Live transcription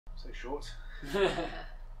So short.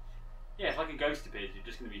 Yeah, if like a ghost appears, you're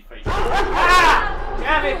just going to be facing. Ah!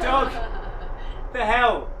 Damn it, dog! The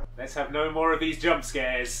hell! Let's have no more of these jump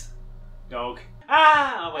scares, dog.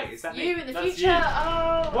 Ah! Oh wait, is that me? You in the That's future? you.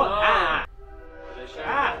 Oh. What? Oh. Ah!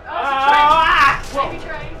 Ah. Ah! Baby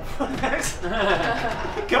train.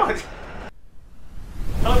 God!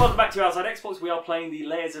 Hello, welcome back to Outside Xbox. We are playing the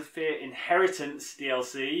Layers of Fear Inheritance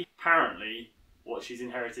DLC. Apparently, what she's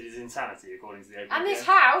inherited is insanity, according to the opening. And this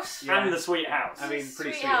house. Yeah. And the sweet house. I mean, This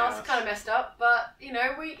pretty sweet sweet house, house. kind of messed up, but you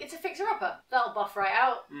know, it's a fixer-upper. That'll buff right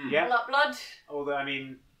out. Yeah. Blood. Although, I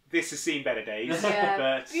mean, this has seen better days. Yeah.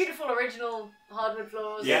 But Beautiful original hardwood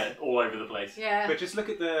floors. Yeah, all over the place. Yeah. But just look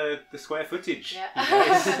at the square footage. Yeah. you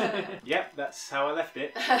guys. Yep, that's how I left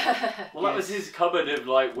it. Well, that was his cupboard of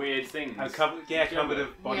like weird things. A cupboard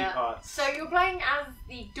of body Yeah. parts. So you're playing as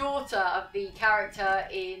the daughter of the character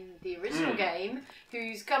in the original game,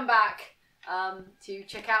 who's come back to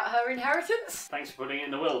check out her inheritance. Thanks for putting it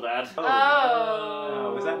in the will, Dad.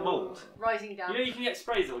 Oh, was that mould? Rising down. You know you can get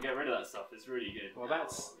sprays that will get rid of that stuff. It's really good. Well,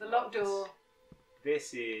 that's The locked door.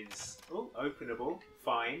 This is openable.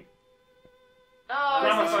 Fine. Oh,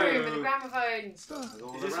 it's this Gramophone. room with the gramophone. Stuff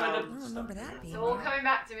all Is this around. where I don't remember that being It's all there. coming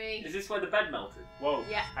back to me. Is this where the bed melted? Whoa.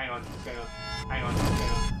 Yeah. Hang on. What's going on? Hang on. What's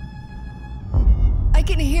going on? I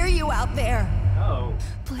can hear you out there. Oh.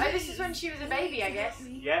 Please. Oh, this is when she was a baby, I guess.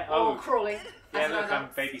 Yeah. Or Oh. crawling. Yeah. as an Look, I'm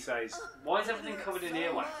adult. baby size. Why is everything covered in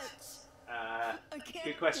earwax?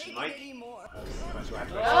 Good question, Mike. That's what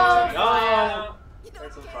happened. Oh.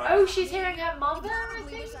 That's on fire. Oh, she's hearing her mother, I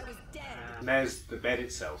think. And there's the bed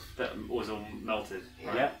itself. That was all melted.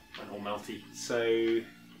 Right? Yeah. And all melty. So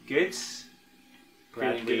good.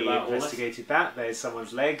 Glad Feeling good we about all this? investigated that. There's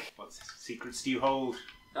someone's leg. What secrets do you hold?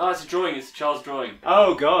 Oh, it's a drawing. It's a child's drawing.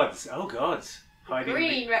 Oh God! Oh God! Hiding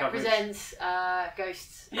Green the coverage. represents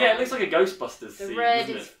ghosts. Yeah, it looks like a Ghostbusters The scene, red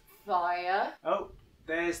doesn't is it? fire. Oh,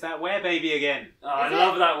 there's that werebaby again. Oh, I Is it?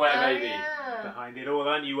 love that Oh, werebaby. yeah. Behind it all,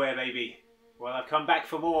 aren't you, werebaby? Well, I've come back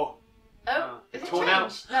for more. Oh, it's is it torn changed?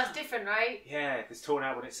 out. That's different, right? Yeah, it's torn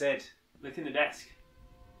out what it said. Look in the desk.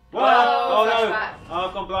 Whoa! Oh, Oh no! flashback. Oh,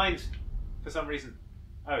 I've gone blind for some reason.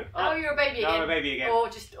 Oh. Oh, you're a baby No, again. I'm a baby again. Or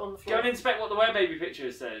just on the Go floor. and inspect what the werebaby picture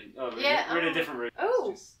is saying. Oh, Yeah, we're in oh. a different room.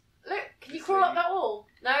 Oh, Just- look, can you just crawl so up that wall?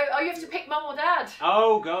 No, oh, you have to pick mum or dad.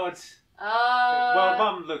 Oh God! Well, Uh,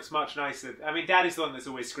 Mum looks much nicer. I mean, Dad is the one that's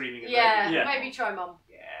always screaming at yeah, baby. Yeah. maybe try mum.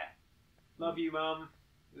 Yeah. Love you, Mum.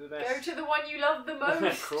 You're the Go best. to the one you love the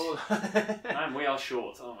most. Crawl. Man, we are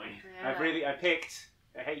short, aren't we? Yeah. I picked.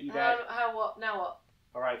 I hate you, Dad. How what? Now what?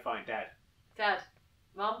 All right, fine, Dad. Dad.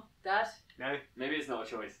 Mum? Dad? No, Maybe it's not a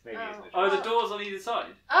choice. maybe Oh. it's not. Oh, the door's on either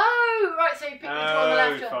side. Oh, right, so you pick the door on the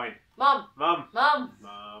left. Fine. Mum. Mum. Mum.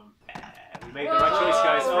 Mum. We made the right choice,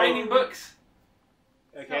 guys. Whoa. It's raining books.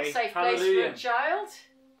 It's not a Okay. safe place for Hallelujah. a child.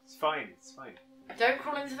 It's fine. It's fine. Don't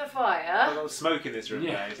crawl into the A fire. lot of smoke in this room,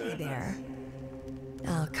 Yeah. guys. Hey there.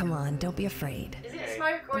 Oh, come on. Don't be afraid. Is it Okay.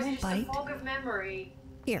 smoke or is it Don't just a bite. fog of memory?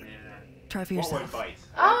 Here, Yeah. try for What won't yourself. bite?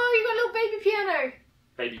 Oh, you got a little baby piano.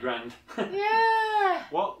 Baby grand. Yeah.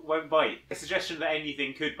 What won't bite? The suggestion that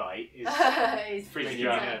anything could bite is It's Freezing making you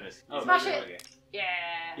me out. nervous. Smash there it. we go.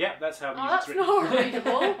 Yeah. Yep, that's how Oh, music's that's written. not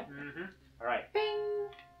readable. Mm-hmm. All right. Bing.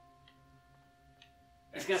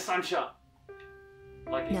 It's gonna slam shut.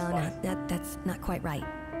 Like it's No, like... that's not quite right.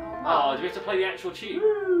 Oh, do we have to play the actual tune?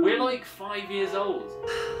 We're like 5 years old.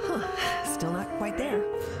 Still not quite there.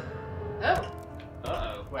 Oh.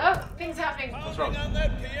 Uh-oh. Wait. Oh, things happening. What's wrong?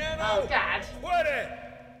 Oh, Dad.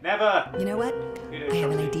 Never. You know what? You I don't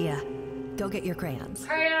have an trust me. idea. Go get your crayons.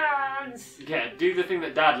 Crayons. Yeah, do the thing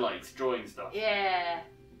that Dad likes, drawing stuff. Yeah.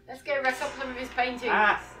 Let's go wreck up some of his paintings.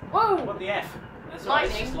 Ah. Whoa. What the F? That's all right,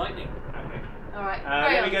 it's Lightning. just lightning. Okay. All right.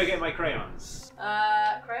 Let me crayons. go get my crayons.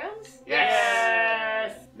 Crayons?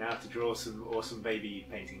 Yes. Yes. Now to draw some awesome baby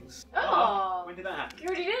paintings. Oh. When did that happen? You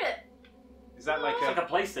already did it. Is that like It's like a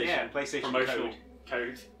PlayStation. Yeah, PlayStation promotional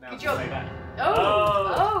code. Now Good to job. say that.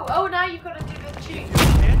 Oh, now you've got to do the tune. Oh.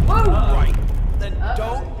 Whoa. Right, then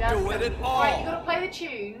don't Dad's do got- it at all. Right, you've got to play the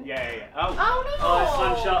tune. Yeah. Oh. Oh no. Oh, it's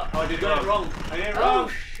slam shut. Oh, I did it Got wrong. I did it wrong.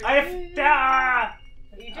 shoot. I have. Ah!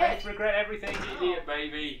 You I did. regret everything. Idiot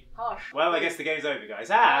baby. Harsh. Well, I guess the game's over, guys.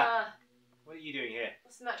 What are you doing here?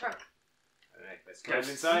 What's in that trunk? Alright, let's climb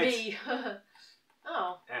Ghosts. inside. Me.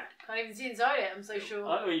 Oh. Yeah. Can't even see inside it, I'm so sure.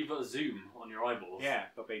 Oh, you've got zoom on your eyeballs. Yeah,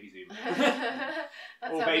 got baby zoom.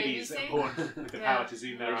 That's All how babies see. are born with the Yeah. power to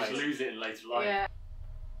zoom You their just eyes. lose it in later life. Yeah.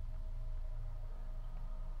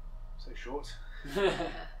 So short.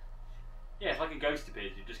 Yeah, if like a ghost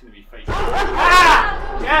appears, you're just going to be facing.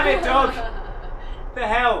 Ah! Damn it, dog! The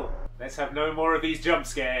hell? Let's have no more of these jump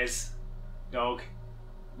scares, dog.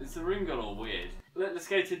 Has the room gone all weird? Let's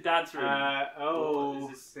go to Dad's room. Oh,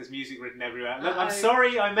 What is this? there's music written everywhere. Look, I'm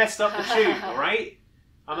sorry I messed up the tune, alright?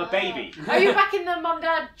 I'm a baby. Oh, you're back in the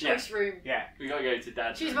mum-dad choice room. Yeah. We gotta go to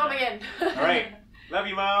Dad's Choose room mum now. again. Alright. Love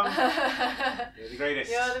you, Mum. You're the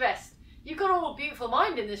greatest. You're the best. You've got all beautiful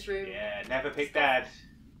mind in this room. Yeah, never pick Dad.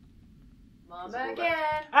 Mum That's all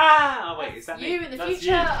again. Ah! Oh, wait, is that me? You in the That's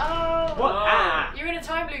future. you. Oh. What? Oh. Ah! You're in a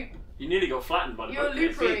time loop. You nearly got flattened by the You're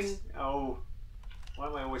bookcase. loopering. Oh. Why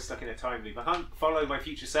am I always stuck in a time loop? I can't follow my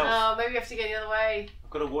future self. Oh, maybe you have to go the other way. I've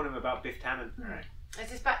got to warn him about Biff Tannen. Alright. Is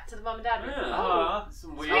this back to the mum and dad room? Yeah. Oh.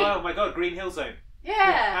 Some weird. Oh my god, Green Hill Zone.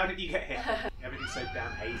 Yeah. How did you get here? Everything's so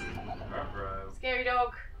damn hazy. Ruh-roh. Scary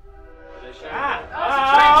dog. Are they showing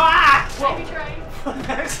Ah! it? Oh, it's a train.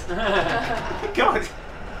 Ah! Baby train. God!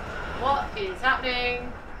 What is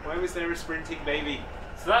happening? Why was there a sprinting baby?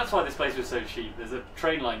 So that's why this place was so cheap. There's a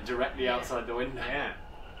train line directly outside the window. Yeah.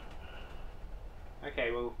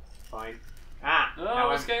 Okay, well, fine. Ah! Oh, now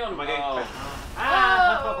what's going on? Am I going Oh.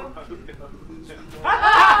 Ah!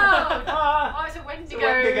 Oh, oh, it's a Wendigo. It's a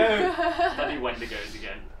Wendigo. Bloody Wendigos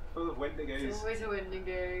again. Full of It's Wendigos. always a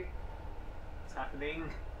Wendigo. What's happening?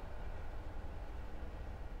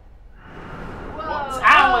 Whoa. What?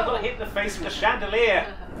 Ow! I got hit in the face with a chandelier!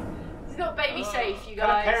 It's not baby safe, you What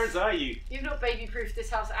kind of guys. parents are you? You've not baby-proofed this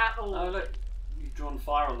house at all. Oh look, you've drawn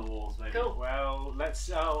fire on the walls, maybe. Cool. Well, let's.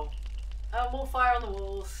 Oh, Oh, more fire on the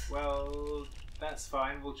walls. well, that's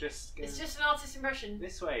fine. We'll just go It's just an artist's impression.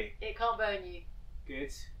 this way. It can't burn you.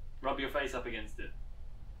 Good. Rub your face up against it.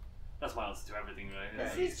 That's my answer to everything, really.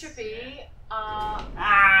 Okay. This is trippy.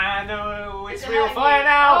 Ah, no, it's Is it real hurting fire you?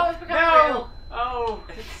 now! Oh, it's becoming no! real. Oh,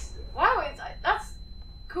 it's... Wow, that's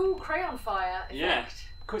cool crayon fire effect. Yeah.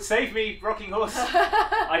 Could save me, rocking horse.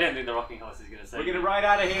 I don't think the rocking horse is going to save We're going to you. ride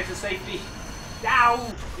out of here to safety.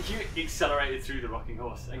 Ow! You accelerated through the rocking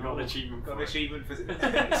horse and got an achievement Got for an it. achievement for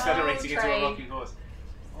accelerating into a train. rocking horse.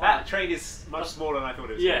 That train is much smaller than I thought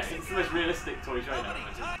it was. Yes, it's the most realistic toy train I've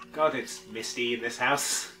imagined. God, it's misty in this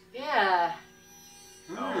house. Yeah.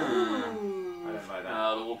 Oh, Ooh. I don't like that.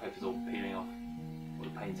 Oh, the wallpaper's all peeling off. Or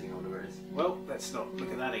the painting or whatever it is. Well, let's not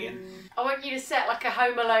look at that again. I want you to set like a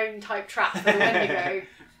Home Alone type trap for the Wendigo,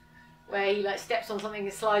 where he like steps on something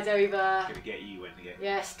and slides over. Gonna get you, Wendigo.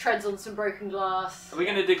 Yes, treads on some broken glass. Are we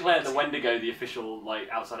going to declare the Wendigo the official like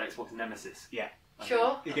outside Xbox nemesis? Yeah.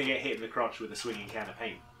 Sure. He's gonna get hit in the crotch with a swinging can of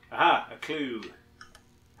paint. Aha! A clue.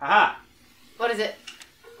 Aha! What is it?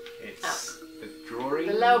 It's the drawing.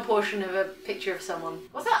 The lower portion of a picture of someone.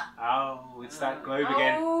 What's that? Oh, it's that globe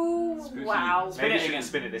again. Oh, Spooky. wow. Spin Maybe it I shouldn't again.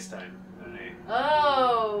 spin it this time. I don't know.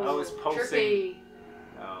 Oh. Oh, it's pulsing. Trippy.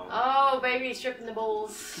 Oh. Oh, baby's stripping the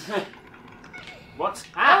balls. What?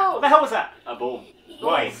 Ah! Oh. What the hell was that? A ball.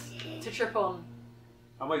 Why? Balls to trip on.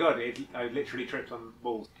 Oh my god, I literally tripped on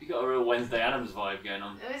balls. You got a real Wednesday Addams vibe going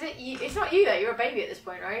on. Is it you? It's not you though. You're a baby at this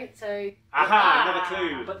point, right? So. Aha! Another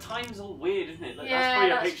clue. But time's all weird, isn't it? Like, Yeah, that's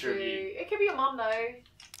probably a that's picture true. of you. It could be your mum though.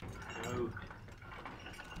 No.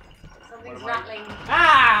 Something's What am I- rattling.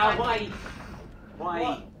 Ah! Fine. Why?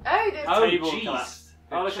 What? Oh, there's. Oh, Table jeez. collapsed.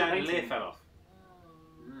 The Oh, look at the chandelier painting. fell off.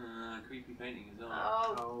 Creepy painting as well.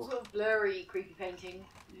 Oh, Oh. sort of blurry, creepy painting.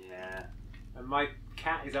 Yeah. And my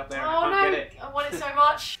cat is up there and Oh I no! can't get it. I want it so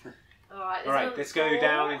much. Alright, Alright, let's go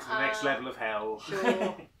down into the next level of hell.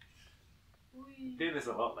 Sure. Doing this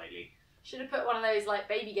a lot lately. Should have put one of those like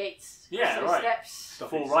baby gates. Yeah, those right. Steps. Stop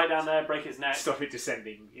Fall it. right down there, break its neck. Stop it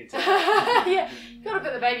descending into Yeah, gotta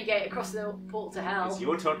put the baby gate across the portal to hell. Is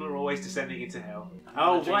your toddler always descending into hell? I'm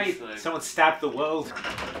Oh, gonna why? jinx though. Someone stabbed the world.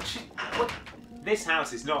 What? This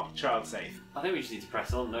house is not child safe. I think we just need to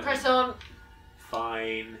press on, don't we? Press on.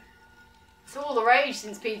 Fine. It's all the rage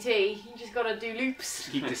since PT. You just gotta do loops.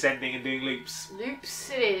 Keep descending and doing loops. Loops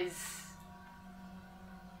it is.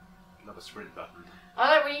 Love a sprint button.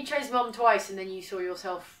 I like when you chose mum twice and then you saw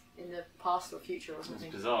yourself in the past or future or It's something.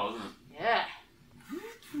 bizarre, isn't it? Yeah.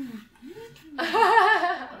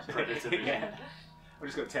 Predator. Yeah. I've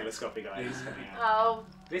just got telescopic eyes. Oh,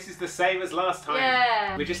 This is the same as last time.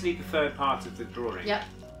 yeah. We just need the third part of the drawing. Yep.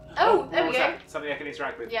 Oh, there what we was go. that? Something I can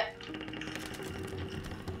interact with. Yep.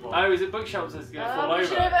 What? Oh, is it bookshelves that's going to fall push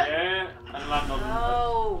over? it over. Yeah, and land on.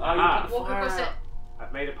 Oh. Oh, you Ah. put the Walk across it.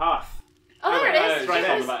 I've made a path. Oh, there wait, it no, is. it's right She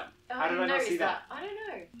there. was- back. Oh, How did I not noticed see that? I don't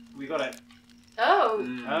know. We got it. Oh.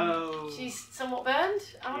 Mm. Oh. She's somewhat burned,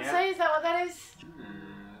 I want to Yeah. say. Is that what that is? Sneaky,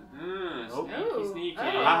 Oh. sneaky.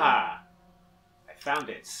 Oh. Ah. I found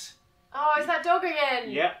it. Oh, it's that dog again.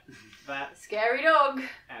 Yep. That. Scary dog.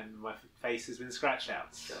 And my face has been scratched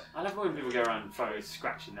out. I love when people go around photos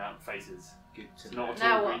scratching out faces. Good It's to not know. at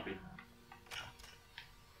Now all what? creepy.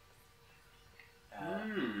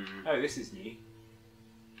 Oh, this is new.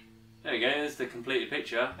 There we go, there's the completed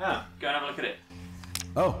picture. Oh. Go and have a look at it.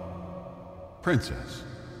 Oh, princess,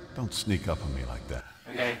 don't sneak up on me like that.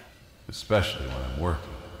 Okay. Especially when I'm working.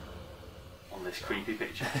 On this creepy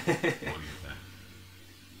picture. What do you think?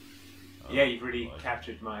 Yeah, you've really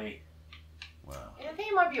captured my Wow. I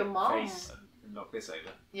think it might be your mom. face. Knock this over.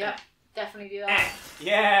 Yeah, definitely do that.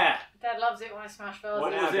 Yeah! Dad loves it when I smash bells.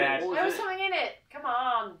 What Now, was it? Dad. What There was was it? something in it. Come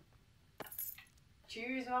on.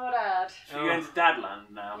 Choose mom or dad. Should we go into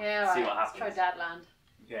Dadland now? Yeah, See right. what Let's happens. try Dadland.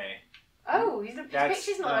 Okay. Oh, his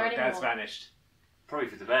picture's not there anymore. Dad's vanished. Probably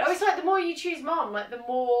for the best. Oh, it's like the more you choose mom, like the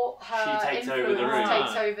more her She takes over influence the room.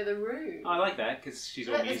 takes over the room. I like that because she's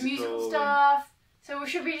all Like, there's musical and- stuff. So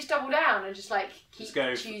should we just double down and just like keep Just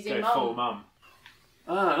go choosing full mum? mum.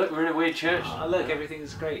 Ah, look, we're in a weird church. Oh, look,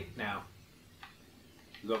 everything's great now.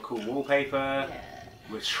 We've got cool wallpaper. Yeah.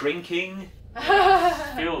 We're shrinking.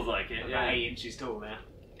 Feels like it, About yeah. 8 inches tall now.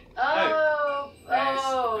 Oh, There's-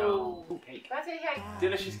 oh. oh, cake. Birthday cake.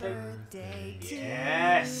 Delicious cake.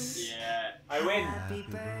 Yes! Yeah. I win!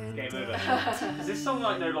 Game over. Is this song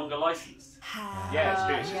like no longer licensed? Yeah, it's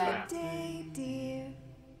true. It's just yeah. that.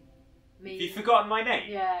 Me. Have you forgotten my name?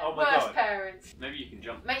 Yeah. Oh my Worst god. parents. Maybe you can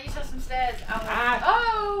jump. Make yourself some stairs. Oh, Ah.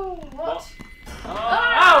 oh what? What? Oh!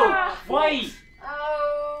 Ah. Wait!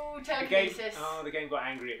 Oh, The game, telekinesis. the game got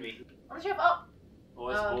angry at me. On the jump up. Oh,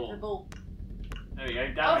 it's a ball. The ball. There we go.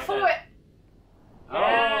 Oh, Down for there. it. Oh.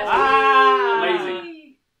 Yes. Ah!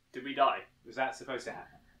 Amazing. Did we die? Was that supposed to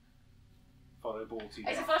happen? Follow ball to It's a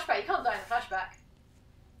death. flashback. You can't die in a flashback.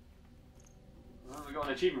 Well, we got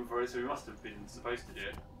an achievement for it, so we must have been supposed to do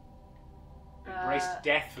it. Embraced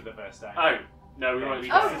death for the first time. Oh, no, we won't.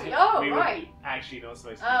 Oh, we were right. actually not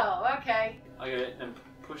supposed to do Oh, okay. I'm going to then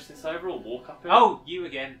push this over or walk up it. that. Oh, you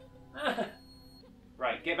again.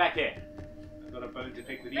 Right, get back here. I've got a bone to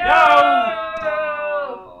pick with you.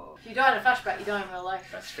 No! If you die in a flashback, you die in real life.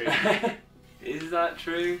 That's true. Is that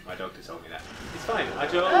true? My doctor told me that. It's fine. I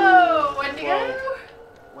don't. Oh, Wendigo! Well,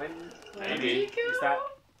 when Maybe. is that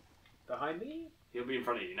behind me? He'll be in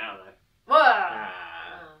front of you now, though. Whoa!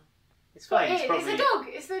 Ah, it's What fine. is It's it? probably. It's the dog.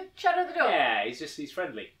 It's the shadow of the dog. Yeah, he's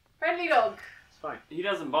friendly. Friendly dog. It's fine. He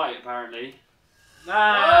doesn't bite, apparently.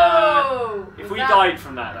 Ah. Oh! If was we that- died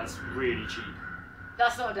from that, that's really cheap.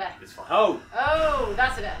 That's not a death. It's fine. Oh Oh,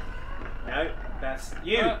 that's a death. no, that's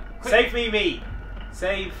you. Quick. Save me.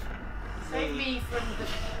 Save. Save me from the.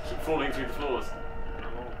 Keep falling through the floors.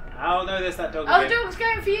 Oh no, there's that dog Oh, the again. dog's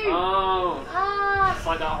going for you! Oh! Ah! It's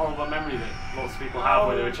like that horrible memory that lots of people have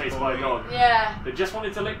where they were chased by a boy. dog. Yeah. They just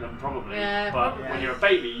wanted to lick them, probably. Yeah, but probably. when you're a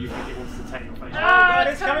baby, you think it wants to take your face. Oh Ah, god,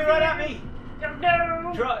 it's coming right at me.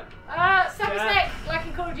 No! Try. Ah, snap his Yeah. neck, like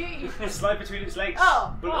in Call of Duty. Slide between its legs.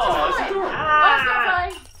 Oh, But oh, it's it's fine. adorable. Oh, Ah.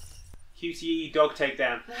 it's QTE dog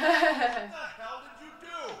takedown. not fine. What the hell did you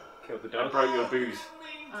do? Killed the I dog. broke your booze.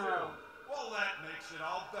 Oh. Well, that makes it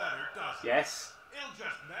all better, doesn't it? Yes. It'll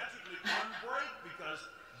just magically unbreak because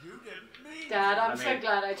you didn't mean Dad, to. I'm I so mean-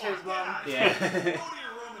 glad I chose mom. Yeah. Go to your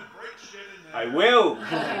room and break shit in there. I will.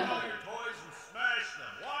 Take all your toys and smash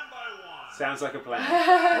them one by one. Sounds like a plan.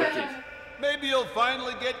 Wicked. Maybe you'll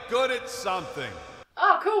finally get good at something.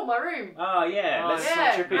 Oh, cool, my room. Oh yeah. Oh, Let's. it's so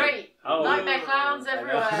Yeah, trippy. great. Oh. Nightmare clowns I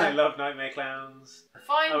everywhere. love Nightmare Clowns.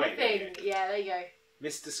 Find Oh, the wait, thing. okay. Yeah, there you go.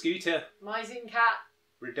 Mr. Scooter. Mizing cat.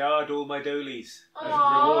 Regard all my dolies. Aww.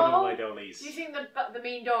 Reward all my dolies. Do you think the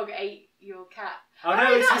mean dog ate your cat? Oh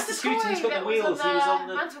no, it's that's Mr. the Scooter. He's toy got that the was wheels. on He was on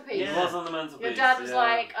the mantelpiece. It Yeah. was on the mantelpiece. Your dad was yeah.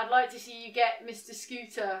 like, I'd like to see you get Mr.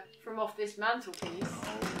 Scooter from off this mantelpiece.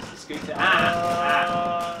 Mr. Scooter.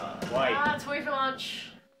 Ah! Why? Ah, toy for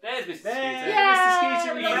lunch. There's Mr. There. Scooter. Yeah. Yeah, Mr.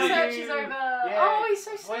 Scooter, the we big love search you. is over. Yeah. Oh, he's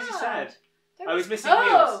so sad. Why is he sad? Don't Oh, be- he's missing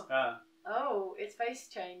oh! wheels. Oh, its face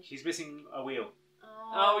changed. He's missing a wheel.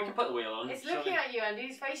 Oh, we can put the wheel on. It's shall looking we? at you, Andy.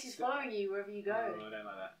 His face is following you wherever you Oh, go. I don't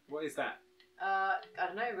like that. What is that? I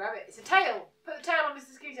don't know, rabbit. It's a tail. Put the tail on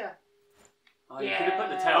Mr. Scooter. Oh, you could have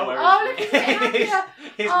put the tail Oh. where Oh, it's look, he's getting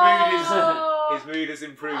happier. his Oh. mood is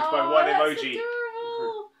improved Oh, by one that's emoji.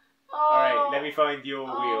 adorable. Oh. Alright, let me find your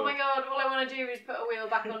Oh wheel. my god, all I want to do is put a wheel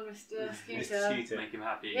back on Mr. Scooter. Mr. Scooter. Make him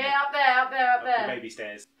happy. Yeah, up there, up there, up Up the there. baby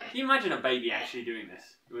stairs. Can you imagine a baby actually doing this?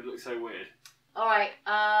 It would look so weird. Alright,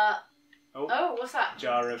 Oh, what's that?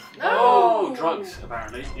 jar of Oh, drugs,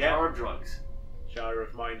 apparently. Yeah. Jar of drugs. jar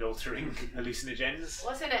of mind-altering hallucinogens.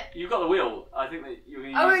 What's in it? You've got the wheel. I think that you're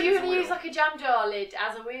going to Oh, use it you're as a going to use wheel. like a jam jar lid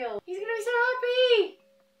as a wheel. He's going to be so happy.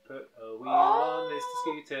 Put a wheel Oh. on Mr.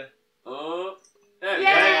 Scooter. Oh, there we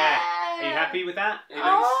Yeah. Are you happy with that? go. He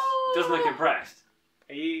Oh. doesn't look impressed.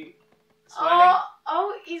 Are you smiling?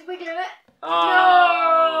 Oh, he's wiggling it.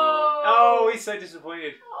 Oh. Oh, he's so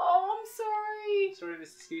disappointed. Oh, I'm sorry. Sorry,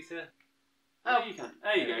 Mr. Scooter. Oh, you can.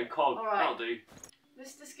 There you go, cog. All right. That'll do.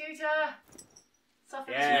 Mr. Scooter, stuff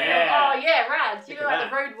in Yeah. this room? Yeah. Oh yeah, rad. You Look look at like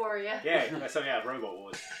the that. road warrior. Yeah, that's something out of Robot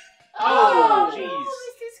Wars. Oh, jeez.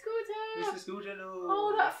 Mr. Scooter. Mr. Scooter, no.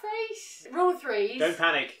 Oh, that face. Rule 3. Don't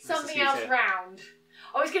panic. Mr. Something Scooter. else round.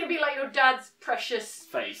 Oh, it's going to be like your dad's precious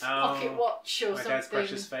Face. pocket watch or My something. dad's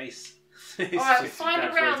precious face. Alright, Just find a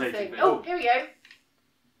dad's round rotating thing. face. Oh, here we go.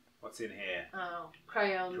 What's in here? Oh,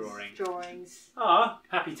 crayons, drawings. Ah.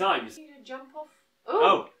 Happy times. You need to jump off. Ooh,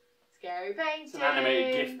 Oh. scary painting. It's an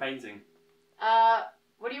animated GIF painting.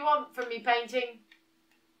 What do you want from me painting?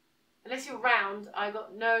 Unless you're round, I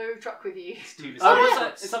got no truck with you. It's too Oh,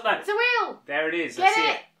 mysterious. it's up there. It's a wheel. There it is. Get I see it.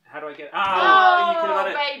 it. How do I get it? Oh, you could have had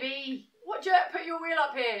it. Baby. What jerk put your wheel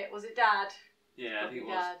up here? Was it Dad? Yeah, I think it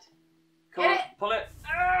was. Dad. Come on, Get pull it.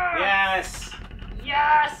 Yes.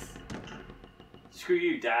 Yes. Screw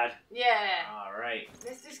you, Dad. Yeah. Alright.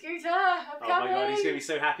 Mr. Scooter, I'm Oh coming. my god, he's going to be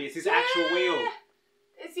so happy. It's his actual wheel.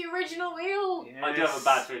 It's the original wheel. Yes. I do have a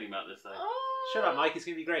bad feeling about this, though. Oh, Shut up, Mike. It's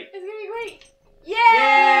going to be great. It's going to be great. Yeah!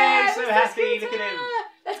 Yay, I'm so Mr. happy. Scooter. Look at him.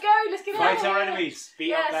 Let's go. Let's get out Fight of our here. enemies. Beat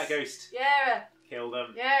Yes. up that ghost. Yeah. Kill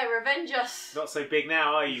them. Yeah, revenge us. Not so big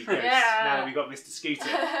now, are you, ghosts? Yeah. Now that we've got Mr. Scooter.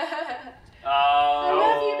 I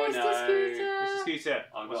love you, Oh, Mr. no. Scooter. Mr. Scooter,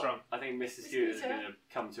 I've what's got- wrong? I think Mr. Scooter's Scooter. going to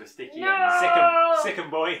come to a sticky No. end. Sick him. Sick him,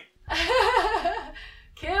 boy.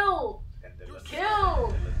 Kill.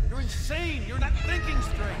 Kill. You're insane. You're not thinking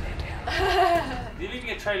straight. You're leaving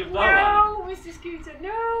a trail of blood around. No, Mr. Scooter,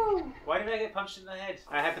 no. Why did I get punched in the head?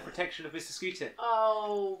 I had the protection of Mr. Scooter.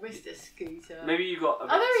 Oh, Mr. Scooter. Maybe you got a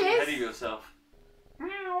bit Oh, there he too is. ahead of yourself.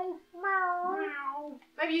 Meow, meow, meow.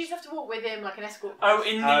 Maybe you just have to walk with him like an escort. Oh,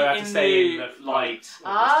 in the I have to stay in the light. light of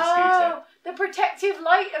Mr. Oh, the protective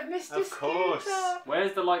light of Mr. Of course. Scooter.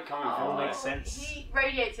 Where's the light coming Oh, from? makes sense. He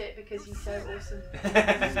radiates it because he's so awesome.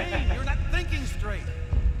 Insane. You're not thinking straight.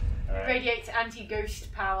 He radiates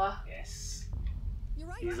anti-ghost power. Yes. You're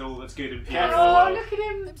right. He's all that's good and pure. Careful. Oh, look at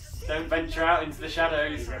him. Don't venture out into the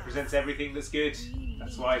shadows. He represents everything that's good.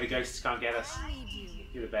 That's why the ghosts can't get us.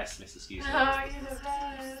 You're the best, Mr. Scooter. Oh, you're the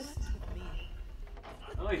best.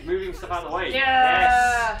 Oh, he's moving stuff out of the way.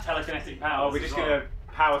 Yeah. Telekinetic power. Oh, we're just gonna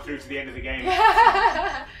power through to the end of the game.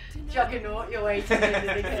 Juggernaut your way to the end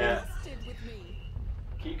of the game. Yeah.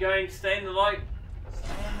 Keep going, stay in the light.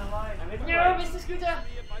 I'm in the No, light. Mr. Scooter.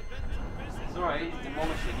 It's alright, he's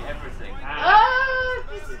demolishing everything. Oh,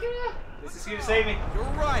 Mr. Scooter. Mr. Scooter, save me. You're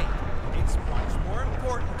right. It's much more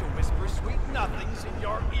important to whisper sweet nothings in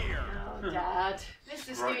your ear. Oh, Dad.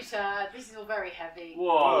 Mr. Right. Scooter, this is all very heavy.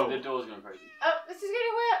 Whoa, Whoa. the door's going crazy. Oh, Mr.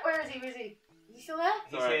 Scooter, where is he? Where is he? Is he still there?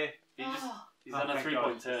 He's Sorry. here. He's Oh. on a thank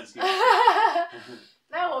 3-point God. turn.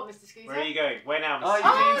 Now what, Mr. Scooter? Where are you going? Where now, Mr. Oh,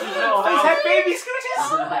 Scooter? you into his little Oh, He's house. had baby scooters!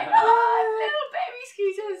 Oh my god, little baby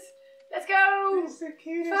scooters. Let's go. He's the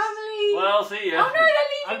cutest. Family. Well, see ya. Oh no, they're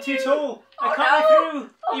leaving I'm too you. tall. I Oh, can't no. get through.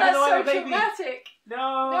 Oh, even that's though so I'm a baby. traumatic.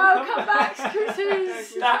 No, No, come back,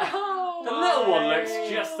 scooters. That- Oh, The little one looks no.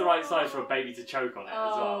 just the right size for a baby to choke on it as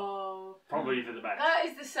well. Oh, Probably for the best. that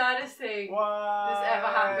is the saddest thing. Why? That's ever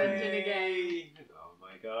happened in a game. Oh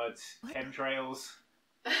my god. Chemtrails.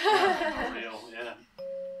 Real, yeah.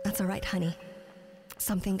 That's all right, honey.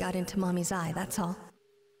 Something got into Mommy's eye, that's all.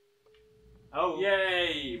 Oh.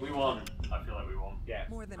 Yay, we won. I feel like we won. Yeah.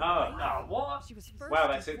 More than Oh. Oh, what? She was first Wow,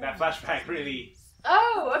 that's it. That flashback really.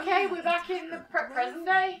 Oh, okay, we're back in the present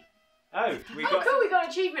day. Oh, we Oh, got. cool, we got an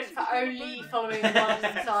achievement for only following one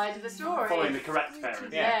side of the story. Following the correct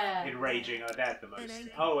parents. Yeah. Yeah. Enraging our dad the most.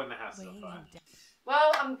 Oh, and the house is on fire.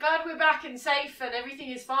 Well, I'm glad we're back and safe and everything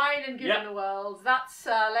is fine and good Yep. in the world. That's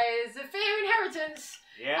Layers of Fear Inheritance.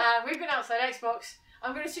 Yeah. We've been outside Xbox.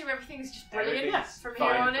 I'm going to assume everything's just brilliant Everything's from fine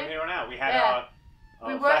here on From in. here on out. We had Yeah. our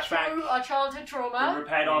We worked flashback. through our childhood We trauma.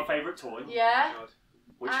 repaired our favourite toy, Yeah. God.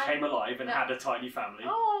 which And- came alive and had a tiny family.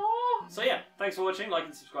 Aww. So yeah, thanks for watching. Like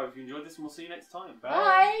and subscribe if you enjoyed this, and we'll see you next time.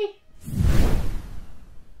 Bye.